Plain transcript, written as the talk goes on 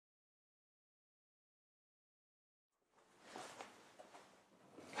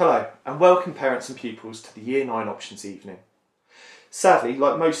Hello and welcome parents and pupils to the Year 9 Options Evening. Sadly,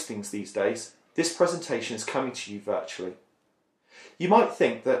 like most things these days, this presentation is coming to you virtually. You might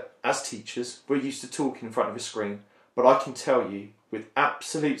think that, as teachers, we're used to talking in front of a screen, but I can tell you with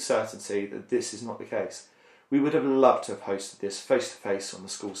absolute certainty that this is not the case. We would have loved to have hosted this face-to-face on the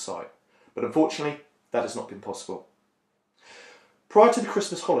school site, but unfortunately that has not been possible. Prior to the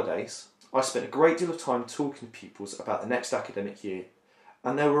Christmas holidays, I spent a great deal of time talking to pupils about the next academic year,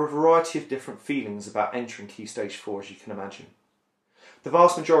 and there were a variety of different feelings about entering Key Stage 4, as you can imagine. The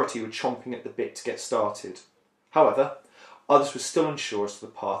vast majority were chomping at the bit to get started. However, others were still unsure as to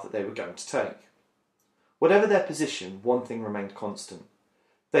the path that they were going to take. Whatever their position, one thing remained constant.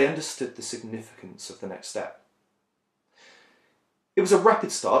 They understood the significance of the next step. It was a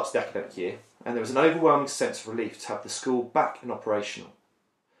rapid start to the academic year, and there was an overwhelming sense of relief to have the school back and operational.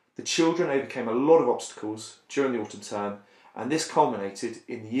 The children overcame a lot of obstacles during the autumn term, and this culminated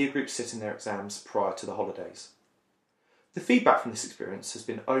in the year group sitting their exams prior to the holidays. The feedback from this experience has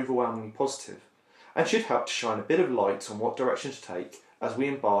been overwhelmingly positive and should help to shine a bit of light on what direction to take as we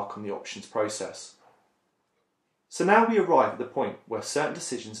embark on the options process. So now we arrive at the point where certain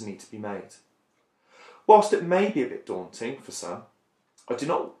decisions need to be made. Whilst it may be a bit daunting for some, I do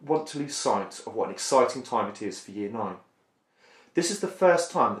not want to lose sight of what an exciting time it is for Year 9. This is the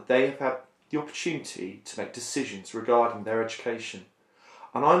first time that they have had the opportunity to make decisions regarding their education,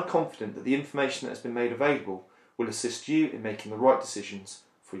 and I'm confident that the information that has been made available will assist you in making the right decisions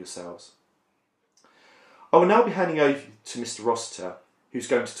for yourselves. I will now be handing over to Mr. Rossiter, who's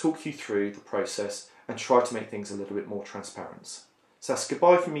going to talk you through the process and try to make things a little bit more transparent. So that's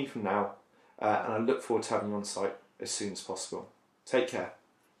goodbye from me from now, and I look forward to having you on site as soon as possible. Take care.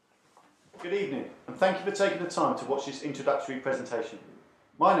 Good evening, and thank you for taking the time to watch this introductory presentation.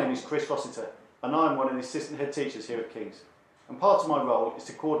 My name is Chris Rossiter, and I am one of the assistant head teachers here at King's, and part of my role is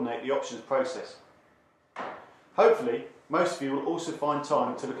to coordinate the options process. Hopefully, most of you will also find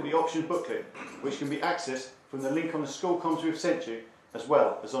time to look at the options booklet, which can be accessed from the link on the school comms we've sent you, as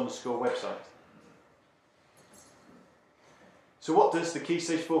well as on the school website. So what does the Key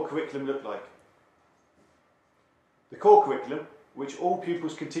Stage 4 curriculum look like? The core curriculum, which all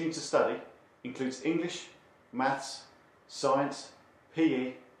pupils continue to study, includes English, Maths, Science,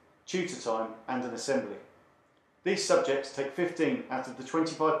 PE, tutor time and an assembly. These subjects take 15 out of the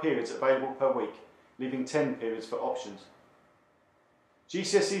 25 periods available per week, leaving 10 periods for options.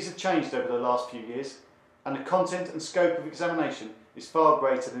 GCSEs have changed over the last few years, and the content and scope of examination is far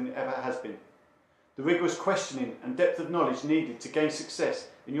greater than it ever has been. The rigorous questioning and depth of knowledge needed to gain success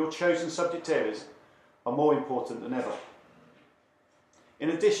in your chosen subject areas are more important than ever.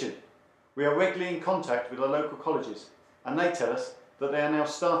 In addition, we are regularly in contact with our local colleges, and they tell us that they are now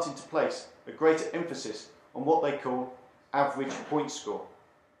starting to place a greater emphasis on what they call average point score.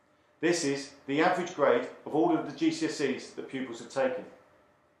 This is the average grade of all of the GCSEs that pupils have taken.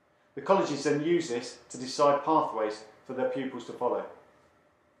 The colleges then use this to decide pathways for their pupils to follow.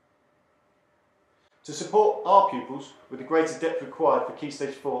 To support our pupils with the greater depth required for Key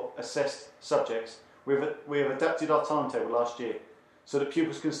Stage 4 assessed subjects, we have adapted our timetable last year so that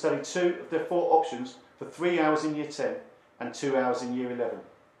pupils can study 2 of their 4 options for 3 hours in Year 10 and 2 hours in Year 11,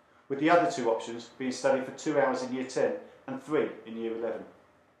 with the other 2 options being studied for 2 hours in Year 10 and 3 in Year 11.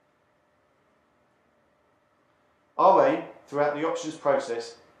 Our aim throughout the options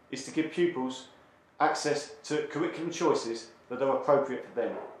process is to give pupils access to curriculum choices that are appropriate for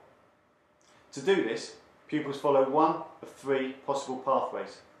them. To do this, pupils follow one of 3 possible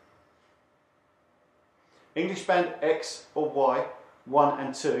pathways. English Band X or Y, 1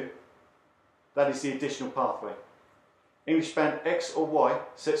 and 2, that is the additional pathway. English Band X or Y,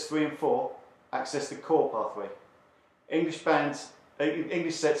 sets 3 and 4, access the core pathway. English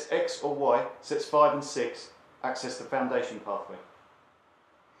sets X or Y, sets 5 and 6, access the foundation pathway.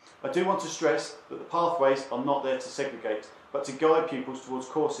 I do want to stress that the pathways are not there to segregate, but to guide pupils towards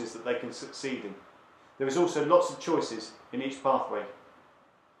courses that they can succeed in. There is also lots of choices in each pathway.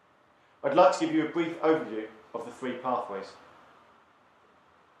 I'd like to give you a brief overview of the 3 pathways.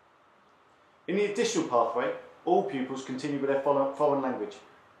 In the additional pathway, all pupils continue with their foreign language.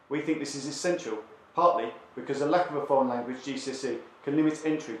 We think this is essential, partly because a lack of a foreign language GCSE can limit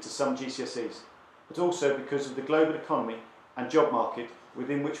entry to some GCSEs, but also because of the global economy and job market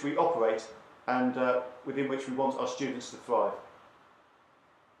within which we operate and within which we want our students to thrive.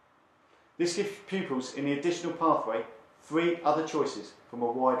 This gives pupils in the additional pathway 3 other choices from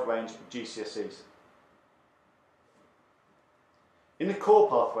a wide range of GCSEs. In the core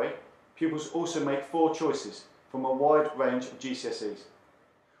pathway, pupils also make 4 choices from a wide range of GCSEs.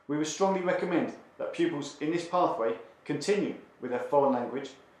 We would strongly recommend that pupils in this pathway continue with their foreign language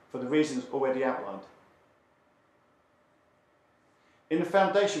for the reasons already outlined. In the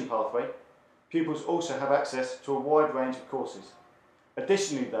foundation pathway, pupils also have access to a wide range of courses.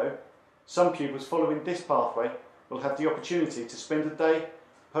 Additionally though, some pupils following this pathway will have the opportunity to spend a day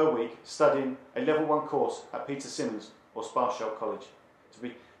per week studying a Level 1 course at Peter Symonds or Sparsholt College.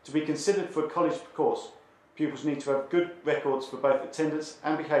 To be considered for a college course, pupils need to have good records for both attendance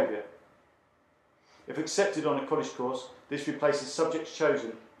and behaviour. If accepted on a college course, this replaces subjects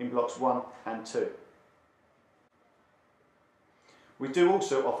chosen in blocks 1 and 2. We do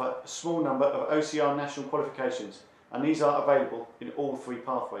also offer a small number of OCR national qualifications, and these are available in all 3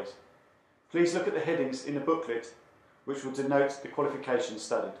 pathways. Please look at the headings in the booklet which will denote the qualifications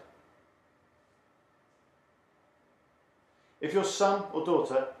studied. If your son or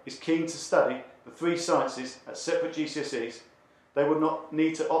daughter is keen to study the 3 sciences at separate GCSEs, they will not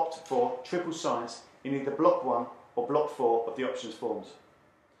need to opt for triple science in either Block 1 or Block 4 of the options forms.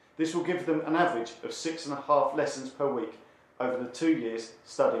 This will give them an average of 6.5 lessons per week over the 2 years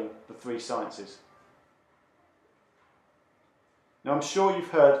studying the 3 sciences. Now I'm sure you've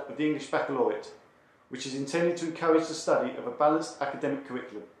heard of the English Baccalaureate, which is intended to encourage the study of a balanced academic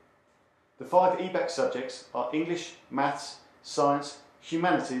curriculum. The 5 EBacc subjects are English, Maths, Science,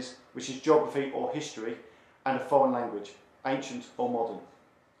 Humanities, which is Geography or History, and a foreign language, Ancient or Modern.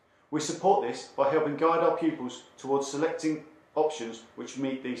 We support this by helping guide our pupils towards selecting options which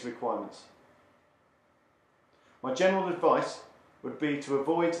meet these requirements. My general advice would be to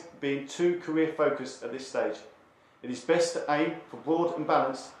avoid being too career focused at this stage. It is best to aim for broad and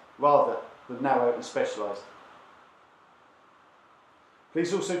balanced rather than narrow and specialised.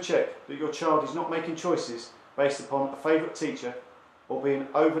 Please also check that your child is not making choices based upon a favourite teacher or being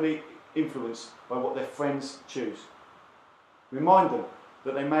overly influenced by what their friends choose. Remind them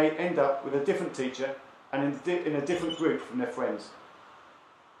that they may end up with a different teacher and in a different group from their friends.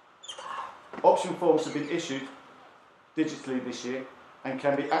 Option forms have been issued digitally this year and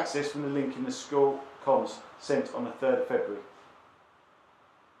can be accessed from the link in the school comms sent on the 3rd of February.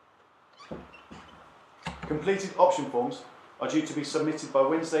 Completed option forms are due to be submitted by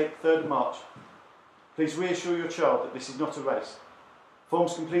Wednesday, 3rd of March. Please reassure your child that this is not a race.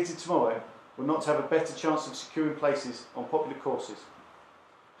 Forms completed tomorrow will not have a better chance of securing places on popular courses.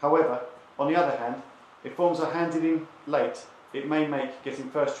 However, on the other hand, if forms are handed in late, it may make getting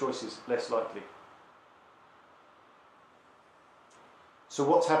first choices less likely. So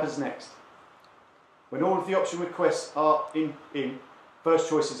what happens next? When all of the option requests are in, first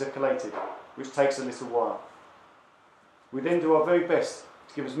choices are collated, which takes a little while. We then do our very best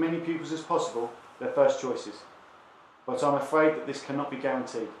to give as many pupils as possible their first choices, but I'm afraid that this cannot be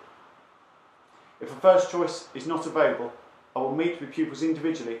guaranteed. If a first choice is not available, I will meet with pupils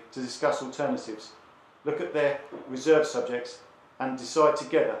individually to discuss alternatives, look at their reserved subjects and decide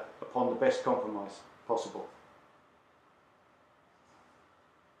together upon the best compromise possible.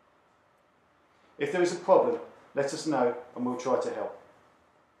 If there is a problem, let us know and we'll try to help.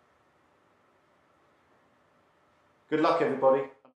 Good luck everybody.